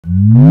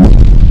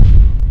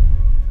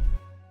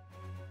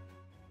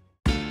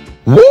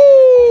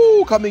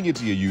coming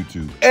into your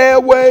YouTube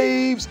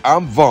airwaves.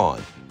 I'm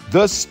Vaughn,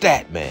 the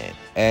Statman,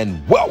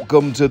 and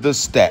welcome to the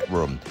Stat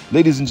Room.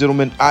 Ladies and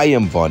gentlemen, I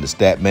am Vaughn the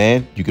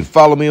Statman. You can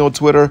follow me on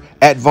Twitter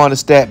at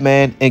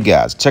VonnTheStatman. And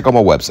guys, check out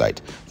my website,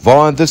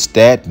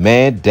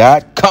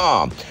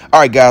 VonnTheStatman.com. All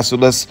right, guys, so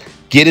let's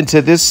get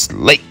into this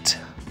slate.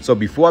 So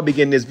before I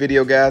begin this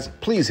video, guys,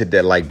 please hit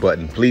that like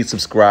button. Please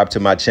subscribe to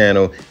my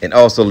channel and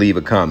also leave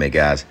a comment,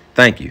 guys.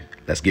 Thank you.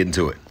 Let's get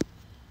into it.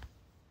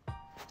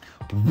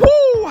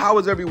 Woo! How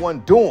is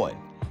everyone doing?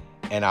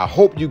 And I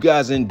hope you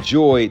guys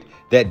enjoyed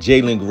that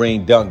Jalen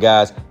Green dunk,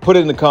 guys. Put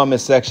it in the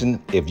comment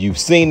section if you've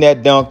seen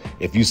that dunk,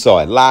 if you saw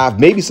it live.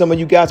 Maybe some of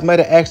you guys might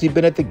have actually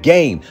been at the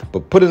game,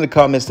 but put in the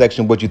comment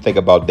section what you think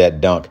about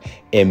that dunk,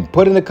 and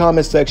put in the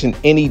comment section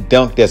any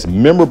dunk that's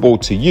memorable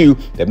to you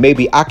that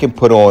maybe I can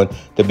put on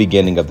the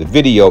beginning of the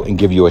video and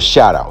give you a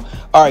shout out.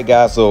 All right,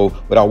 guys, so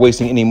without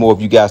wasting any more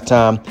of you guys'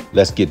 time,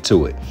 let's get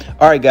to it.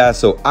 All right, guys,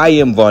 so I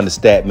am Vaughn the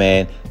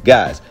Statman.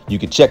 Guys, you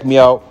can check me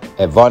out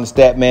at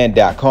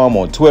VonnTheStatman.com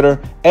on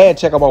Twitter and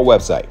check out my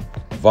website,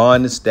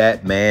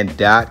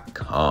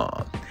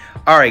 VonnTheStatman.com.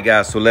 All right,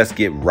 guys, so let's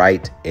get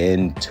right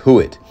into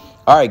it.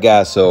 All right,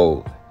 guys,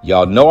 so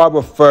y'all know I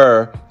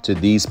refer to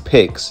these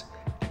picks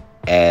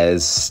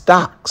as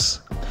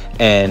stocks,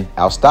 and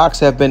our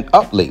stocks have been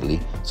up lately.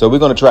 So we're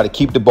going to try to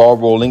keep the ball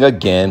rolling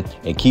again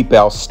and keep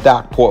our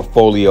stock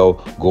portfolio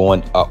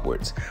going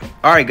upwards.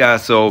 All right,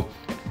 guys, so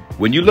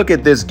when you look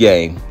at this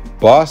game,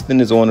 Boston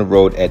is on the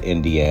road at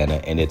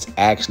Indiana, and it's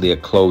actually a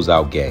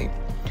closeout game.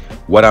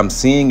 What I'm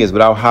seeing is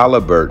without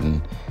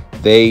Halliburton,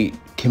 they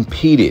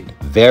competed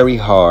very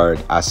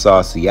hard. I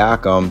saw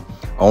Siakam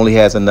only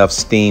has enough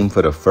steam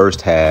for the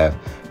first half.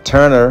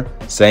 Turner,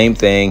 same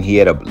thing. He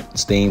had a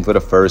steam for the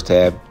first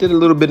half. Did a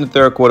little bit in the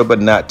third quarter,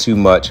 but not too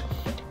much.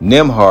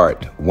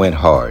 Nembhard went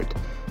hard.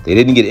 They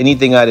didn't get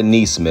anything out of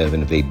Nesmith,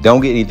 and if they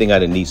don't get anything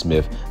out of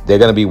Nesmith, they're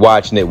going to be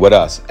watching it with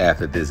us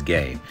after this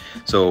game.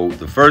 So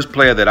the first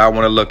player that I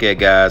want to look at,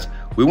 guys,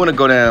 we want to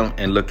go down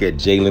and look at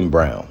Jaylen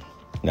Brown.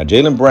 Now,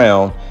 Jaylen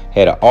Brown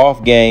had an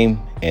off game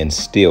and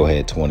still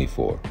had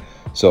 24.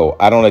 So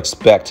I don't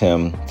expect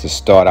him to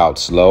start out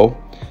slow.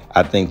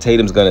 I think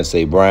Tatum's going to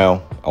say,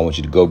 Brown, I want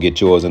you to go get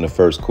yours in the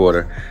first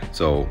quarter.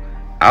 So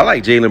I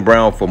like Jaylen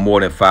Brown for more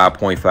than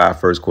 5.5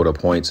 first quarter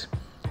points.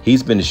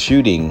 He's been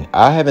shooting.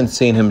 I haven't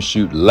seen him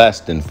shoot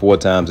less than 4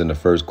 times in the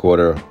first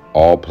quarter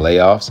all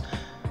playoffs.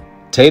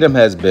 Tatum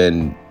has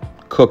been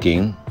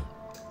cooking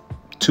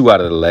 2 out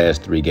of the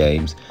last 3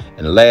 games.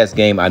 In the last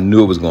game, I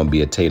knew it was going to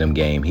be a Tatum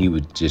game. He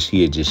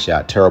had just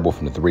shot terrible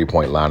from the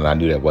 3-point line, and I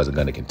knew that wasn't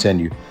going to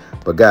continue.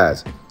 But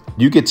guys,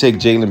 you could take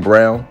Jaylen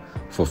Brown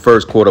for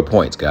first quarter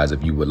points, guys,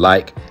 if you would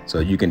like. So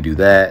you can do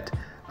that.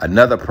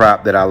 Another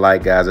prop that I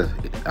like, guys,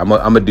 I'm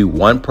going to do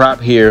one prop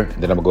here,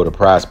 and then I'm going to go to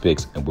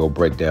Prizepicks, and we'll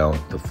break down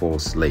the full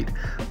slate.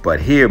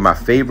 But here, my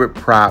favorite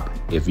prop,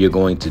 if you're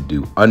going to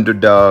do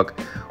Underdog,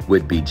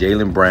 would be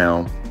Jaylen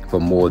Brown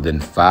for more than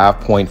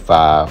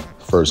 5.5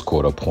 first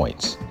quarter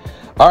points.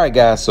 All right,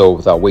 guys, so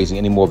without wasting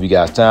any more of you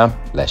guys' time,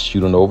 let's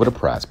shoot on over to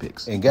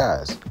Prizepicks. And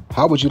guys,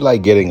 how would you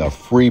like getting a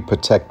free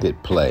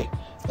protected play?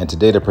 And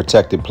today the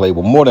protected play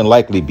will more than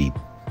likely be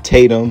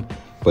Tatum,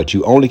 but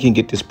you only can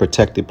get this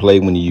protected play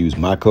when you use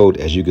my code,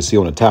 as you can see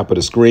on the top of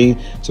the screen.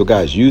 So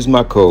guys, use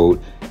my code,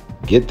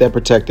 get that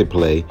protected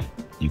play.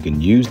 You can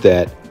use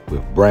that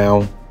with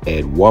Brown,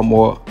 add one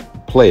more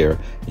player,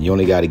 and you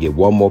only got to get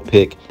one more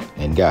pick.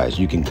 And guys,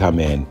 you can come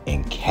in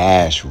and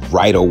cash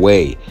right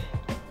away.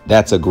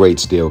 That's a great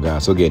steal,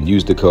 guys. So again,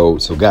 use the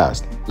code. So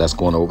guys, let's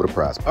go on over to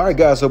Prize. All right,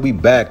 guys, so we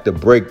back to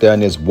break down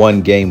this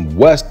one-game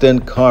Western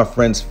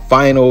Conference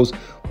Finals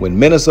when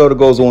Minnesota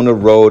goes on the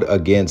road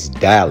against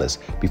Dallas.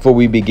 Before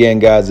we begin,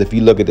 guys, if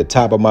you look at the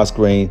top of my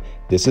screen,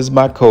 this is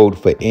my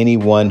code for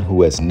anyone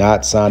who has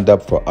not signed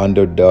up for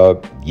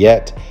Underdog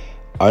yet.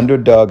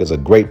 Underdog is a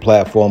great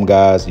platform,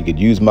 guys. You could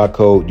use my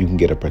code. You can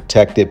get a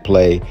protected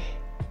play.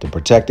 The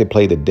protected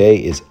play today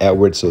is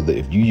Edwards, so that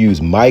if you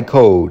use my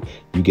code,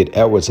 you get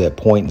Edwards at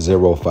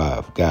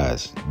 0.05.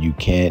 Guys, you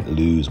can't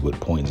lose with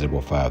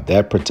 0.05.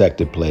 That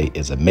protected play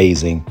is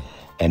amazing,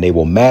 and they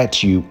will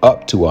match you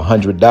up to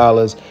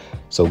 $100.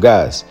 So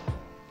guys,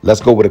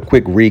 let's go with a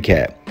quick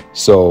recap.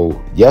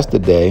 So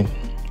yesterday,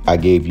 I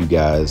gave you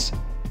guys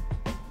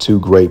 2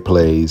 great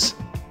plays,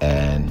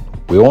 and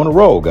we're on a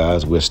roll,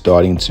 guys. We're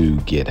starting to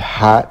get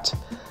hot.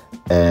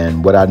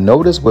 And what I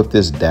noticed with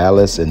this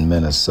Dallas and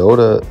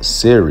Minnesota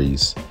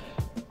series,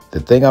 the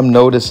thing I'm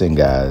noticing,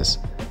 guys,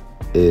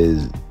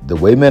 is the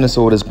way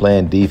Minnesota is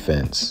playing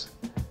defense,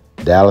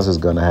 Dallas is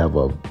going to have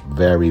a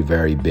very,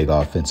 very big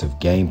offensive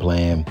game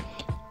plan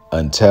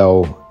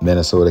until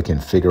Minnesota can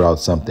figure out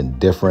something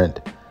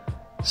different.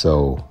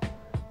 So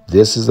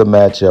this is a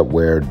matchup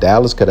where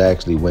Dallas could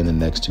actually win the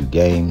next 2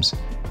 games.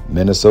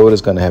 Minnesota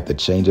is going to have to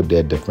change up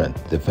their different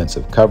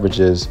defensive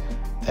coverages.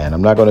 And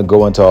I'm not going to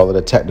go into all of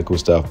the technical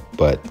stuff,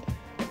 but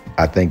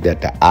I think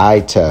that the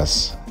eye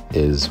test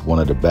is one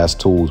of the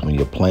best tools when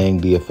you're playing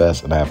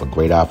DFS. And I have a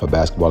great eye for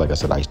basketball. Like I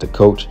said, I used to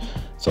coach.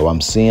 So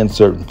I'm seeing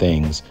certain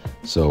things.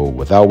 So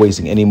without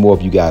wasting any more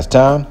of you guys'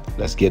 time,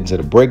 let's get into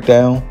the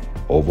breakdown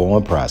over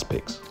on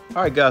Prizepicks.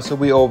 All right, guys, so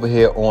we over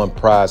here on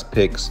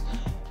Prizepicks.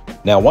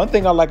 Now, one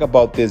thing I like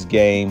about this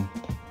game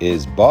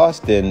is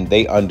Boston,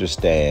 they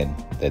understand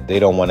that they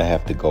don't want to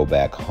have to go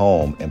back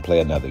home and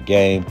play another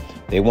game.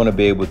 They want to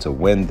be able to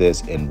win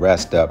this and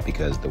rest up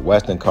because the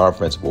Western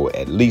Conference will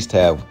at least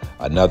have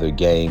another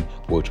game,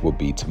 which will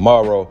be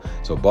tomorrow.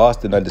 So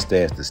Boston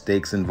understands the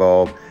stakes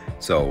involved.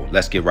 So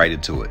let's get right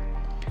into it.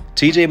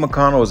 TJ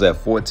McConnell is at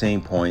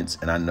 14 points,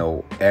 and I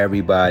know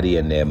everybody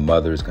and their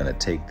mother is going to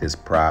take this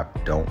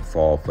prop. Don't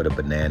fall for the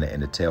banana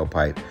in the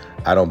tailpipe.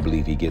 I don't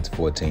believe he gets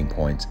 14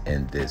 points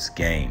in this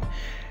game.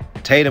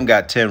 Tatum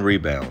got 10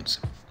 rebounds.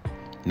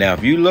 Now,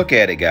 if you look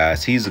at it,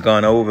 guys, he's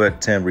gone over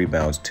 10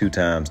 rebounds 2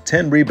 times.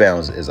 10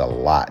 rebounds is a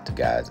lot,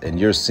 guys, and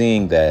you're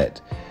seeing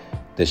that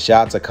the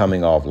shots are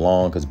coming off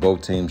long because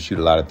both teams shoot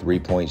a lot of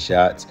three-point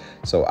shots.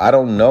 So I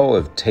don't know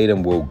if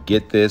Tatum will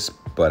get this,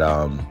 but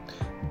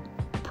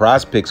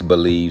Prizepicks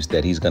believes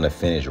that he's going to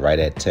finish right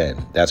at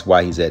 10. That's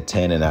why he's at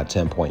 10 and not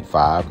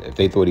 10.5. If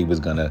they thought he was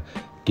going to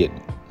get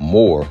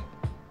more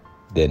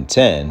than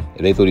 10,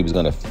 if they thought he was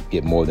going to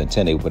get more than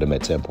 10, they would put him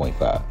at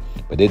 10.5.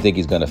 But they think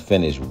he's going to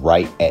finish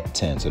right at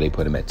 10, so they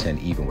put him at 10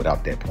 even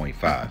without that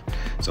 0.5.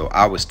 So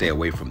I would stay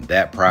away from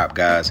that prop,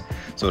 guys.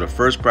 So the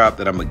first prop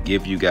that I'm going to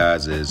give you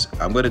guys is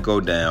I'm going to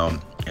go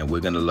down and we're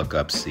going to look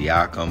up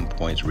Siakam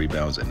points,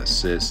 rebounds, and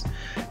assists.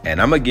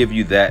 And I'm going to give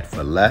you that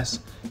for less.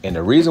 And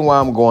the reason why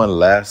I'm going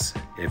less,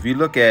 if you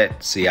look at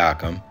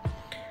Siakam,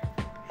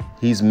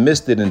 he's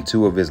missed it in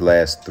 2 of his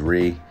last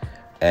 3,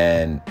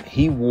 and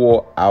he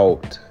wore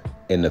out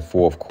in the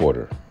 4th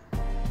quarter.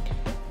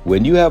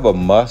 When you have a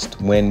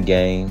must-win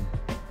game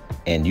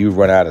and you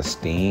run out of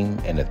steam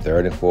in the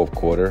 3rd and 4th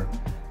quarter,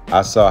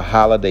 I saw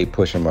Holiday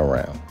push him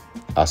around.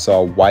 I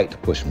saw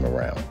White push him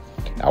around.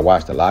 I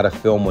watched a lot of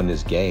film on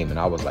this game, and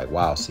I was like,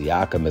 wow,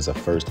 Siakam is a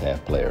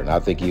first-half player. And I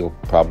think he'll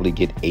probably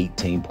get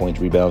 18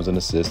 points, rebounds, and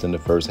assists in the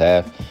first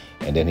half,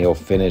 and then he'll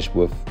finish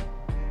with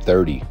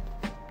 30,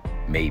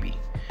 maybe.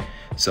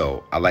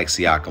 So I like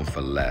Siakam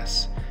for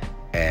less.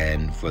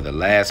 And for the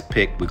last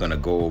pick, we're going to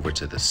go over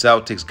to the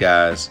Celtics,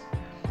 guys,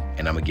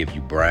 and I'm going to give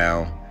you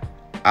Brown.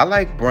 I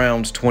like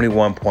Brown's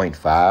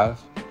 21.5.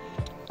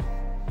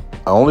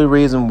 The only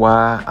reason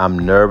why I'm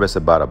nervous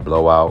about a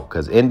blowout,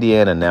 because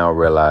Indiana now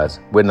realize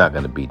we're not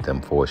going to beat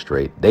them 4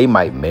 straight. They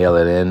might mail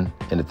it in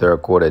the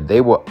 3rd quarter. They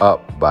were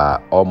up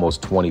by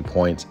almost 20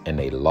 points, and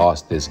they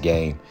lost this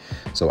game.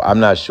 So I'm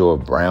not sure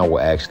if Brown will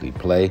actually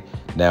play.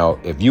 Now,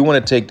 if you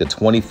want to take the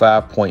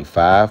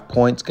 25.5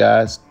 points,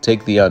 guys,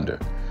 take the under.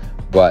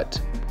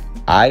 But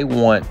I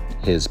want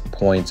his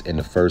points in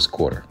the 1st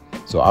quarter.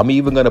 So I'm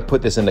even going to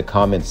put this in the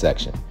comment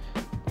section.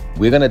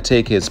 We're going to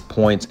take his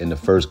points in the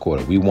 1st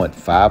quarter. We want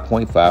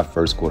 5.5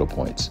 1st quarter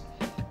points.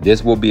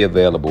 This will be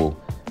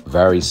available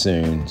very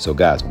soon. So,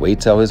 guys, wait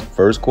till his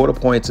 1st quarter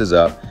points is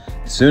up.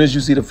 As soon as you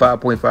see the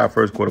 5.5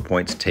 1st quarter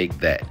points, take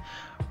that.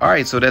 All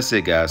right, so that's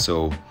it, guys.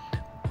 So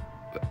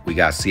we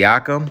got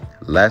Siakam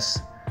less.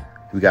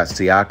 We got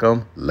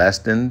Siakam less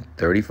than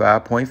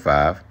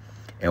 35.5.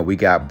 And we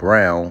got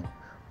Brown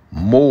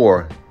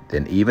more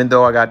than, even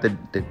though I got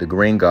the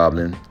Green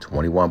Goblin,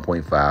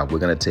 21.5, we're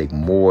going to take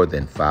more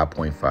than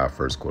 5.5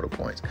 1st quarter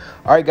points.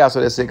 All right, guys,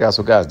 so that's it, guys.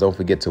 So, guys, don't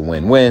forget to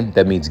win-win.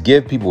 That means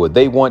give people what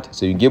they want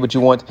so you can get what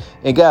you want.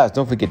 And, guys,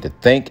 don't forget to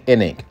think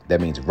and ink.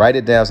 That means write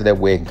it down so that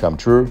way it can come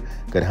true.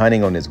 Good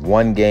hunting on this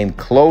one-game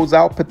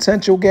closeout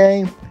potential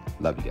game.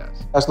 Love you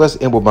guys. Guys,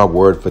 let's end with my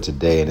word for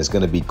today, and it's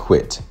going to be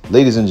quit.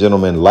 Ladies and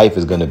gentlemen, life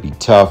is going to be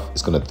tough.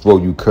 It's going to throw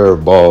you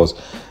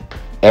curveballs.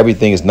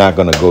 Everything is not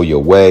going to go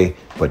your way.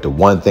 But the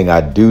one thing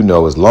I do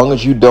know, as long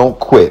as you don't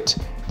quit,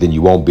 then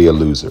you won't be a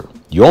loser.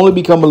 You only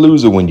become a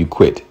loser when you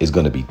quit. It's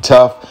going to be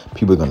tough.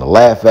 People are going to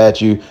laugh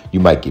at you. You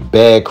might get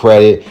bad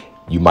credit.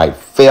 You might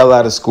fail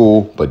out of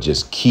school, but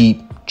just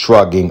keep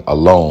trugging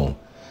along.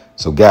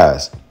 So,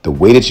 guys, the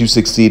way that you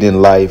succeed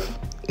in life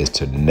is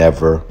to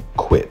never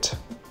quit.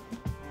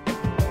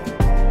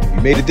 If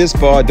you made it this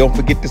far, don't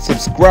forget to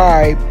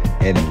subscribe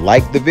and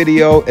like the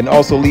video and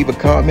also leave a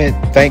comment.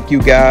 Thank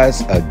you,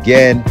 guys.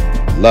 Again,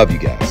 love you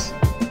guys.